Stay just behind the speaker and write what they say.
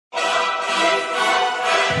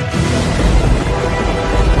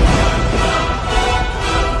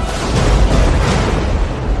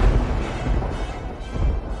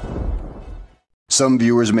Some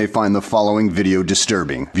viewers may find the following video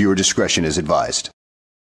disturbing. Viewer discretion is advised.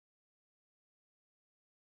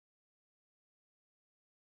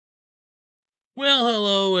 Well,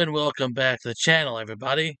 hello and welcome back to the channel,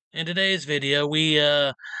 everybody. In today's video, we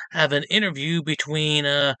have an interview between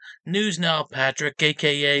News Now Patrick,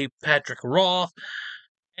 aka Patrick Roth,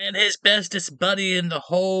 and his bestest buddy in the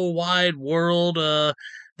whole wide world, the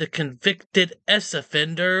convicted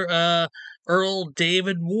S-offender, Earl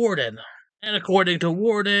David Worden. And according to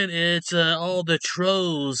Worden, it's all the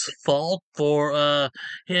Tro's fault for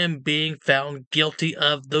him being found guilty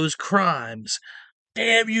of those crimes.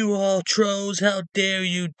 Damn you all, Tros, how dare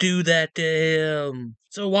you do that to him?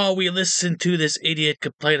 So while we listen to this idiot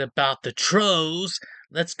complain about the Tros,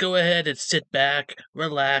 let's go ahead and sit back,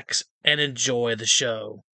 relax, and enjoy the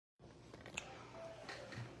show.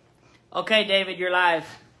 Okay, David, you're live.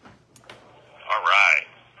 All right.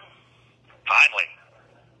 Finally.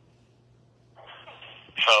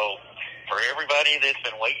 So, for everybody that's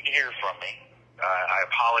been waiting to hear from me, I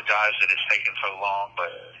apologize that it's taken so long,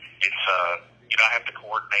 but it's, I have to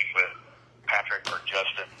coordinate with Patrick or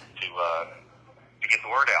Justin to get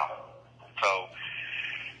the word out. So,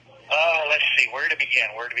 let's see, where to begin?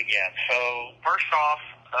 So, first off,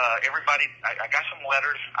 everybody, I got some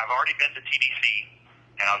letters. I've already been to TDC,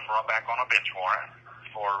 and I was brought back on a bench warrant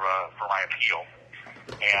for my appeal.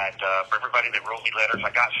 And for everybody that wrote me letters,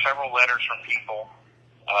 I got several letters from people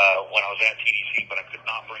when I was at TDC, but I could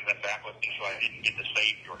not bring them back with me, so I didn't get to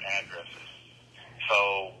save your addresses.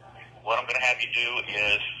 So what I'm going to have you do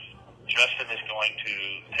is Justin is going to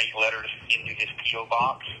take letters into his P.O.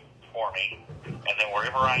 box for me, and then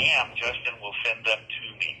wherever I am, Justin will send them to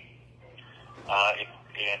me.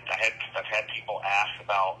 And I've had people ask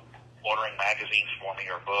about ordering magazines for me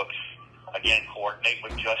or books. Again, coordinate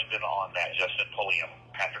with Justin on that, Justin Pulliam.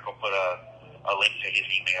 Patrick will put a link to his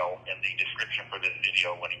email in the description for this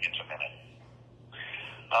video when he gets a minute.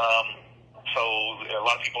 So a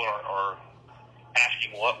lot of people are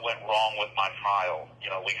asking what went wrong with my trial.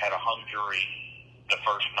 You know, we had a hung jury the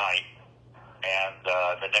first night, and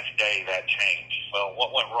the next day that changed. Well,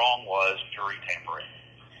 what went wrong was jury tampering.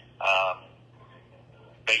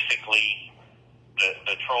 Basically,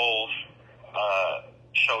 the trolls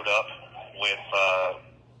showed up with,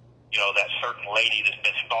 that certain lady that's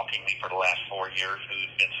been stalking me for the last 4 years,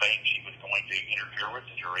 who's been saying she was going to interfere with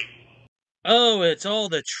the jury. Oh, it's all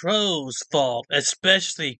the Tro's fault,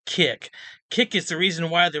 especially Kick. Kick is the reason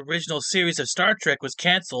why the original series of Star Trek was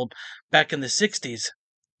canceled back in the 60s.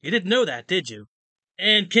 You didn't know that, did you?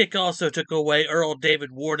 And Kick also took away Earl David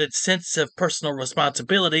Warden's sense of personal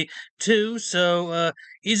responsibility, too, so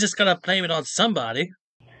he's just gonna blame it on somebody.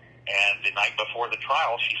 And the night before the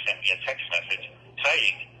trial, she sent me a text message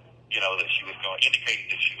saying, that she was going to indicate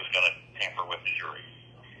that she was going to tamper with the jury.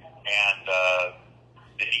 And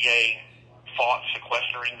the DA fought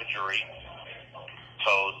sequestering the jury,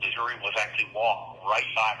 so the jury was actually walked right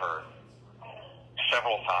by her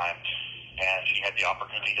several times, and she had the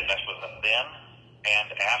opportunity to mess with them then. And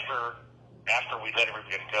after we let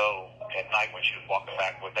everybody go at night when she was walking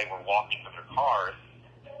back, when they were walking with their cars,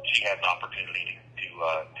 she had an opportunity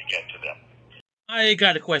to get to them. I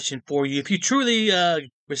got a question for you. If you truly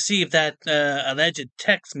received that alleged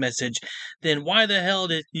text message, then why the hell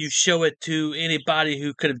did you show it to anybody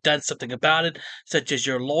who could have done something about it, such as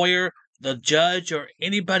your lawyer, the judge, or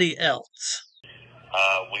anybody else?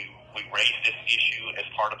 We raised this issue as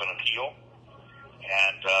part of an appeal,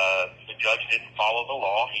 and the judge didn't follow the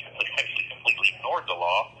law. He actually completely ignored the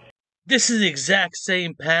law. This is the exact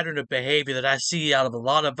same pattern of behavior that I see out of a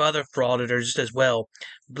lot of other frauditors as well,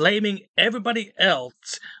 blaming everybody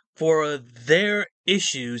else for their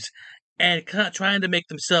issues and trying to make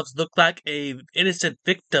themselves look like an innocent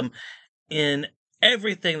victim in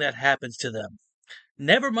everything that happens to them.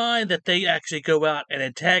 Never mind that they actually go out and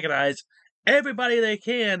antagonize everybody they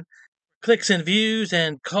can, clicks and views,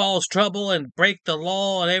 and cause trouble and break the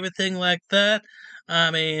law and everything like that.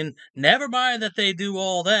 I mean, never mind that they do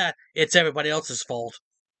all that, it's everybody else's fault.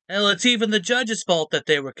 Hell, it's even the judge's fault that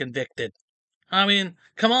they were convicted. I mean,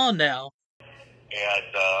 come on now. And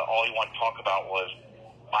all he wanted to talk about was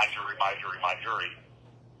my jury, my jury, my jury.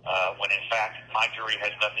 When in fact, my jury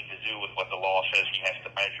has nothing to do with what the law says he has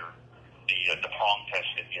to measure, the prong test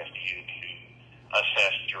that he has to use to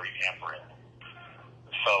assess jury tampering.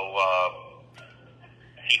 So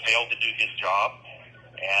he failed to do his job,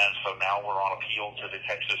 and so now we're on appeal to the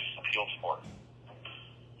Texas Appeals Court.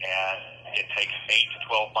 And it takes 8 to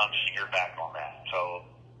 12 months to hear back on that. So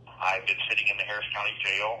I've been sitting in the Harris County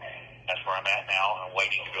Jail. That's where I'm at now, and I'm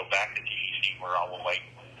waiting to go back to TDC, where I will wait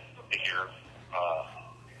to hear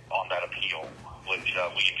on that appeal, which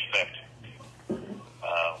we expect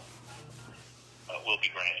will be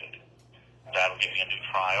granted. That'll give me a new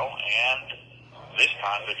trial, and this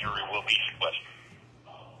time the jury will be sequestered.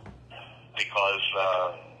 Because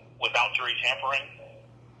without jury tampering,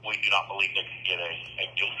 we do not believe they can get a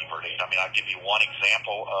guilty verdict. I mean, I'll give you one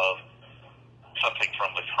example of something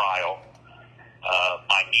from the trial.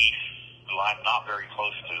 My niece, who I'm not very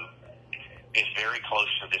close to, is very close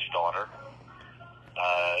to this daughter.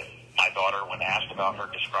 My daughter, when asked about her,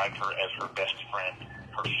 described her as her best friend,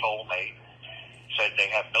 her soulmate, said they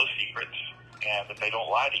have no secrets and that they don't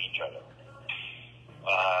lie to each other.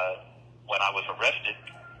 When I was arrested,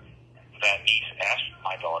 that niece asked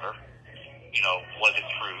my daughter, was it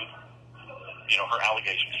true? Her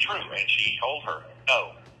allegations true? And she told her,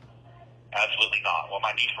 no, absolutely not. Well,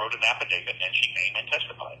 my niece wrote an affidavit and she came and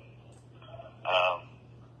testified.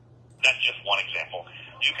 That's just one example.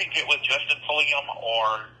 You can get with Justin Pulliam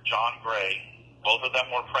or John Gray. Both of them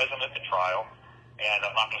were present at the trial, and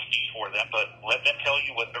I'm not going to speak for them, but let them tell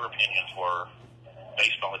you what their opinions were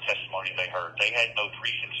based on the testimony they heard. They had no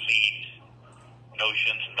preconceived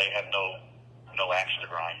notions, and they had no axe to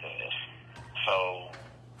grind in this. So,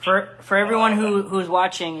 For everyone who's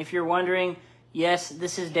watching, if you're wondering, yes,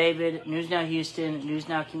 this is David, News Now Houston, News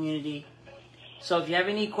Now Community. So if you have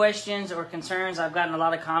any questions or concerns, I've gotten a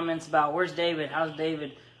lot of comments about where's David, how's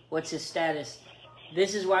David, what's his status.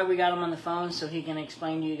 This is why we got him on the phone, so he can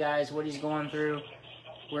explain to you guys what he's going through,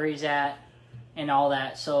 where he's at, and all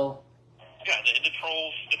that. So yeah, the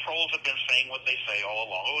trolls have been saying what they say all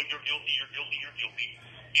along. Oh, you're guilty, you're guilty, you're guilty.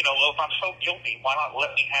 Well, if I'm so guilty, why not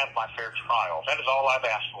let me have my fair trial? That is all I've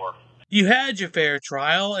asked for. You had your fair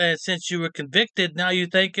trial, and since you were convicted, now you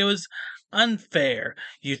think it was unfair.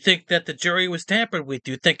 You think that the jury was tampered with.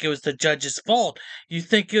 You think it was the judge's fault. You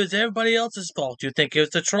think it was everybody else's fault. You think it was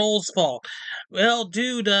the troll's fault. Well,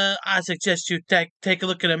 dude, I suggest you take a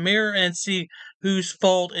look in a mirror and see whose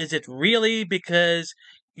fault is it really, because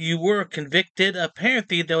you were convicted.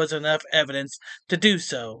 Apparently, there was enough evidence to do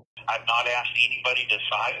so. I've not asked anybody to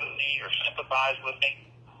side with me or sympathize with me.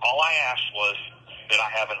 All I asked was that I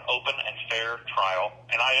have an open and fair trial,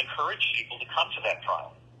 and I encourage people to come to that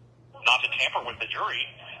trial. Not to tamper with the jury,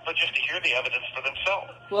 but just to hear the evidence for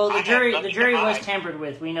themselves. well, the jury was tampered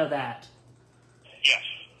with. We know that. Yes.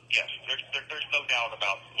 There's no doubt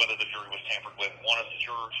about whether the jury was tampered with. One of the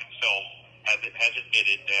jurors himself has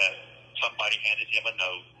admitted that somebody handed him a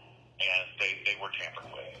note and they were tampered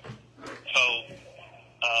with. So,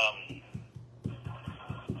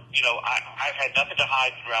 I've had nothing to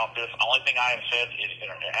hide throughout this. The only thing I have said is,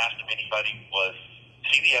 asked of anybody, was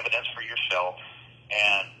see the evidence for yourself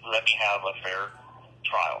and let me have a fair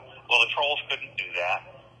trial. Well, the trolls couldn't do that.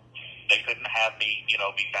 They couldn't have me,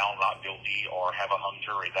 be found not guilty or have a hung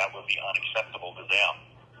jury. That would be unacceptable to them,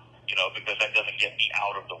 because that doesn't get me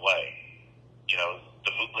out of the way.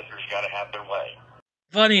 The bootlickers got to have their way.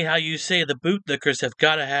 Funny how you say the bootlickers have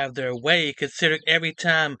got to have their way, considering every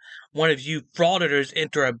time one of you frauditors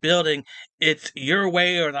enter a building, it's your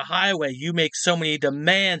way or the highway. You make so many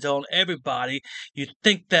demands on everybody. You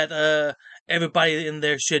think that everybody in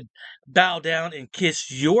there should bow down and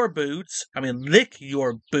kiss your boots. Lick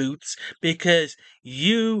your boots, because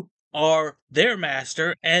you are their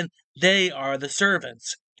master and they are the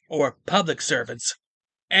servants, or public servants.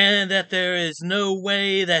 And that there is no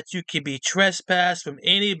way that you can be trespassed from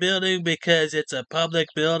any building because it's a public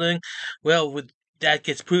building. Well, that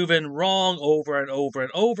gets proven wrong over and over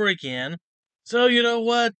and over again. So you know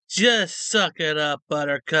what? Just suck it up,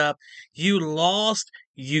 Buttercup. You lost,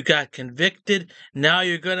 you got convicted, now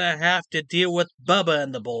you're gonna have to deal with Bubba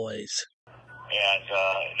and the boys. And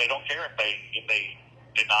they don't care if they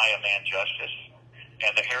deny a man justice.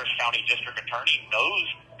 And the Harris County District Attorney knows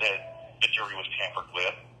that the jury was tampered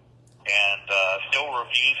with, and still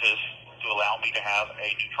refuses to allow me to have a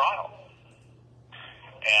new trial.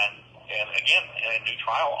 And again, in a new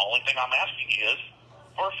trial, only thing I'm asking is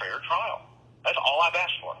for a fair trial. That's all I've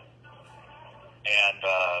asked for. And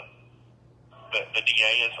the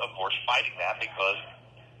DA is, of course, fighting that because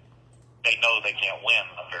they know they can't win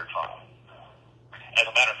a fair trial. As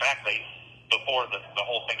a matter of fact, before the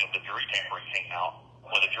whole thing of the jury tampering came out,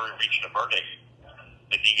 when the jury reached a verdict,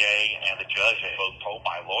 the DA and the judge had both told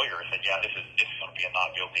my lawyer, said, yeah, this is going to be a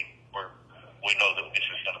not guilty. We know that this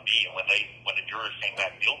is going to be. And when the jurors came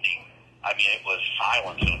back guilty, it was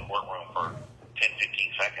silence in the courtroom for 10,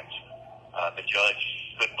 15 seconds. The judge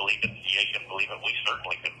couldn't believe it. The DA couldn't believe it. We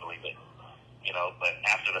certainly couldn't believe it. But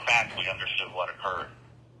after the fact, we understood what occurred.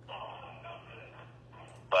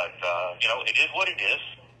 But, it is what it is.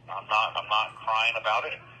 I'm not crying about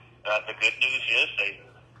it. The good news is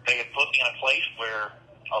they had put me in a place where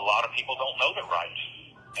a lot of people don't know their rights.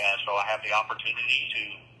 And so I have the opportunity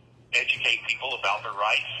to educate people about their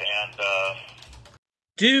rights. And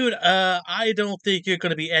Dude, I don't think you're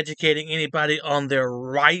going to be educating anybody on their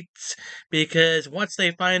rights, because once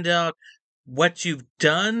they find out what you've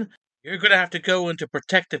done, you're going to have to go into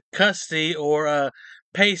protective custody or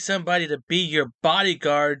pay somebody to be your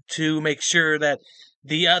bodyguard to make sure that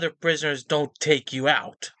the other prisoners don't take you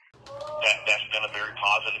out. that's been a very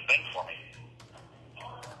positive thing for me.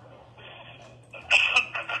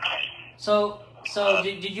 So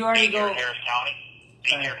did you already Being here go? in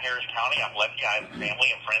Harris County, I'm lucky. I have family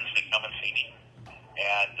and friends that come and see me,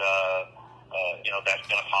 and that's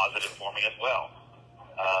been a positive for me as well.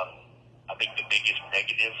 I think the biggest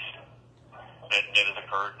negative that has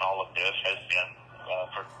occurred in all of this has been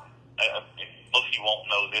most of you won't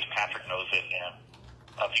know this. Patrick knows it, and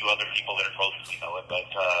a few other people that are close to me know it. But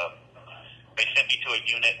they sent me to a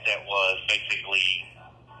unit that was basically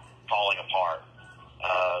falling apart.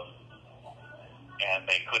 And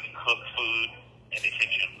they couldn't cook food in the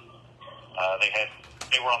kitchen.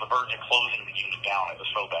 They were on the verge of closing the unit down. It was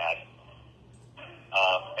so bad.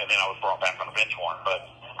 And then I was brought back on a bench warrant. But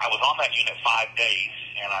I was on that unit 5 days,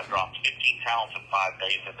 and I dropped 15 pounds in 5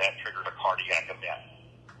 days, and that triggered a cardiac event.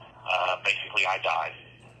 Basically, I died.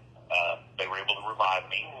 They were able to revive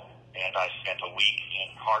me, and I spent a week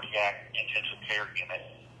in cardiac intensive care unit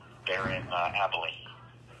there in Abilene.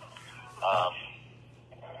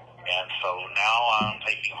 And so now I'm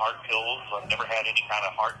taking heart pills. I've never had any kind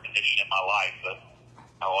of heart condition in my life, but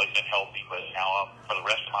I've always been healthy. But now for the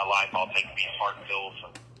rest of my life, I'll take these heart pills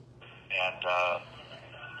and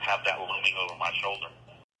have that looming over my shoulder.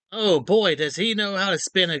 Oh boy, does he know how to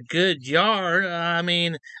spin a good yarn. I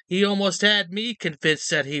mean, he almost had me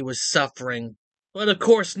convinced that he was suffering. But of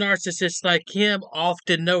course, narcissists like him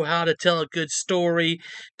often know how to tell a good story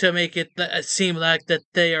to make it seem like that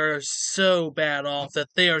they are so bad off, that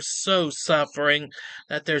they are so suffering,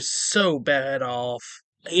 that they're so bad off.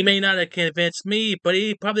 He may not have convinced me, but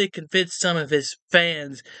he probably convinced some of his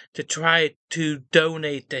fans to try to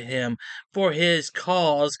donate to him for his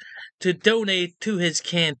cause, to donate to his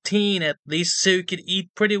canteen at least so he could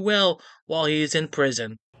eat pretty well while he's in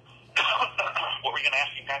prison. What were you going to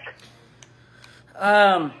ask me, Patrick?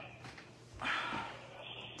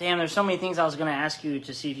 Damn, there's so many things I was going to ask you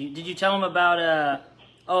to see if you... Did you tell him about,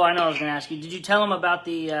 Oh, I know I was going to ask you. Did you tell him about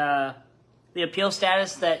the appeal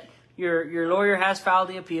status that your lawyer has filed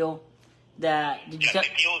the appeal? Did you the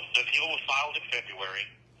appeal was filed in February.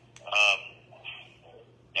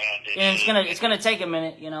 And it's gonna take a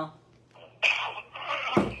minute,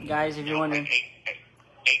 guys, if you're wondering. 8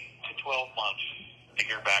 to 12 months to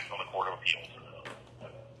hear back from the Court of Appeals.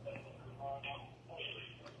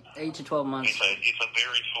 8 to 12 months. It's a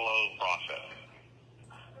very slow process.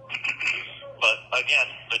 But again,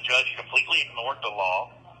 the judge completely ignored the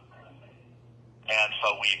law, and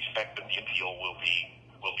so we expect that the appeal will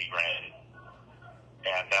be granted,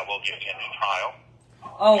 and that will give me a new trial.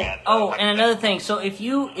 And another thing. So if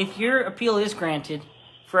your appeal is granted,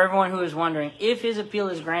 for everyone who is wondering, if his appeal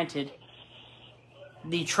is granted,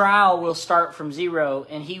 the trial will start from zero,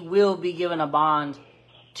 and he will be given a bond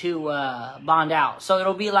to bond out. So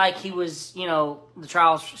it'll be like he was, the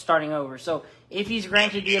trial's starting over. So if he's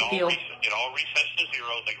granted the appeal, it all resets to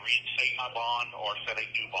zero. They reinstate my bond or set a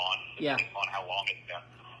new bond, depending on how long it's been.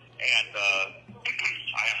 And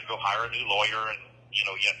I have to go hire a new lawyer, and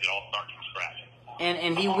yet it all starts from scratch.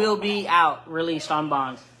 And he will be out, released on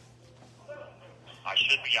bond. I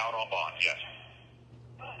should be out on bond, yes.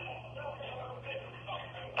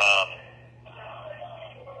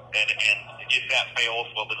 And if that fails,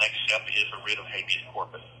 well, the next step is a writ of habeas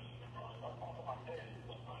corpus.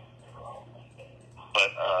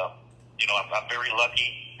 But, I'm very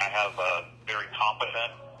lucky. I have a very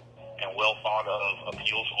competent and well thought of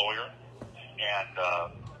appeals lawyer. And,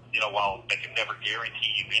 while they can never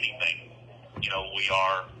guarantee you anything, we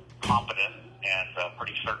are confident and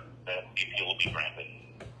pretty certain that the appeal will be granted.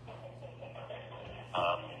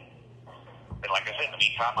 And like I said, in the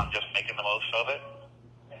meantime, I'm just making the most of it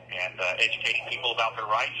and educating people about their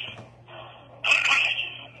rights,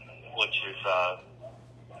 which is a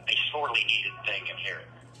sorely needed thing in here.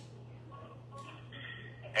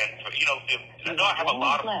 And, I know I have a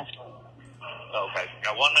lot of... left. Okay,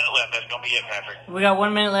 got 1 minute left. That's going to be it, Patrick. We got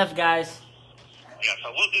 1 minute left, guys. Yeah,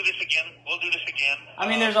 so we'll do this again. I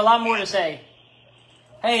mean, there's a lot more to say.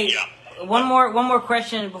 Hey, one more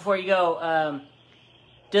question before you go.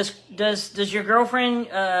 Does your girlfriend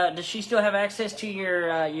does she still have access to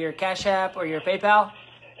your Cash App or your PayPal?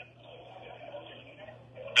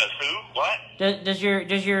 Does who? What? Does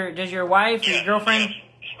your wife or your girlfriend?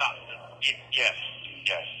 Yes.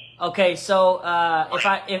 Okay, so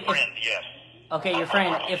Friend, yes. okay, your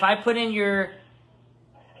friend, if I put in your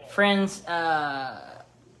friend's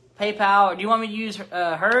PayPal, or do you want me to use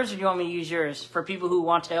hers, or do you want me to use yours for people who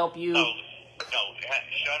want to help you? No,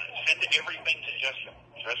 send everything to Justin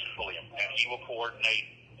Pulliam, and he will coordinate.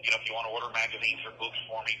 You know, if you want to order magazines or books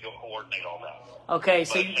for me, he'll coordinate all that. Okay,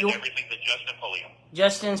 so you send everything to Justin Pulliam.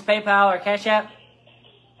 Justin's PayPal or Cash App?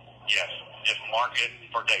 Yes, just mark it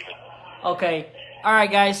for David. Okay, all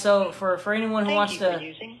right, guys. So for anyone who wants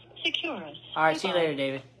to, all right, see you later,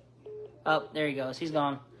 David. Oh, there he goes. He's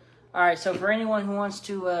gone. All right, so for anyone who wants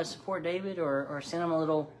to support David or send him a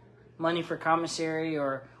little money for commissary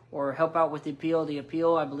or help out with the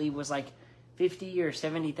appeal I believe was like $50,000 or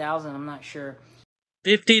 $70,000. I'm not sure.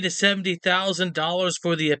 $50,000 to $70,000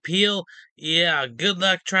 for the appeal? Yeah, good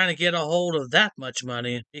luck trying to get a hold of that much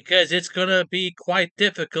money, because it's gonna be quite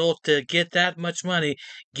difficult to get that much money,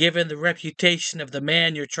 given the reputation of the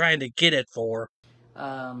man you're trying to get it for.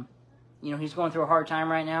 You know, he's going through a hard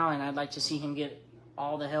time right now, and I'd like to see him get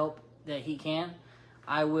all the help that he can.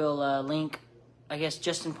 I will link, I guess,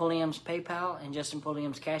 Justin Pulliam's PayPal and Justin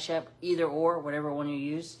Pulliam's Cash App, either or, whatever one you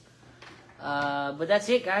use. But that's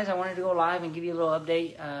it, guys. I wanted to go live and give you a little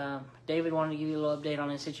update. David wanted to give you a little update on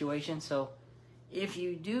his situation. So if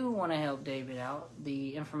you do want to help David out,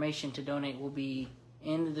 the information to donate will be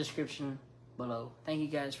in the description below. Thank you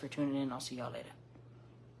guys for tuning in. I'll see y'all later.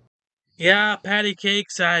 Yeah, patty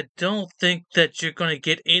cakes, I don't think that you're going to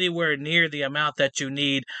get anywhere near the amount that you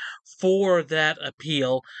need for that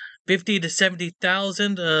appeal. 50 to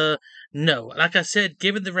 70,000, no. Like I said,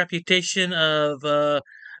 given the reputation of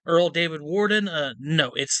Earl David Worden,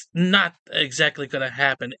 no, it's not exactly going to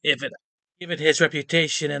happen given his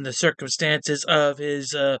reputation and the circumstances of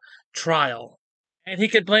his trial. And he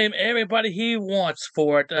could blame everybody he wants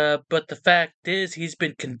for it, but the fact is he's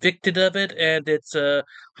been convicted of it, and it's a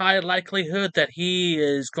high likelihood that he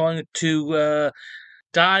is going to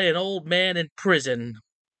die an old man in prison.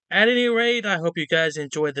 At any rate, I hope you guys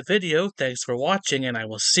enjoyed the video. Thanks for watching, and I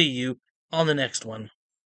will see you on the next one.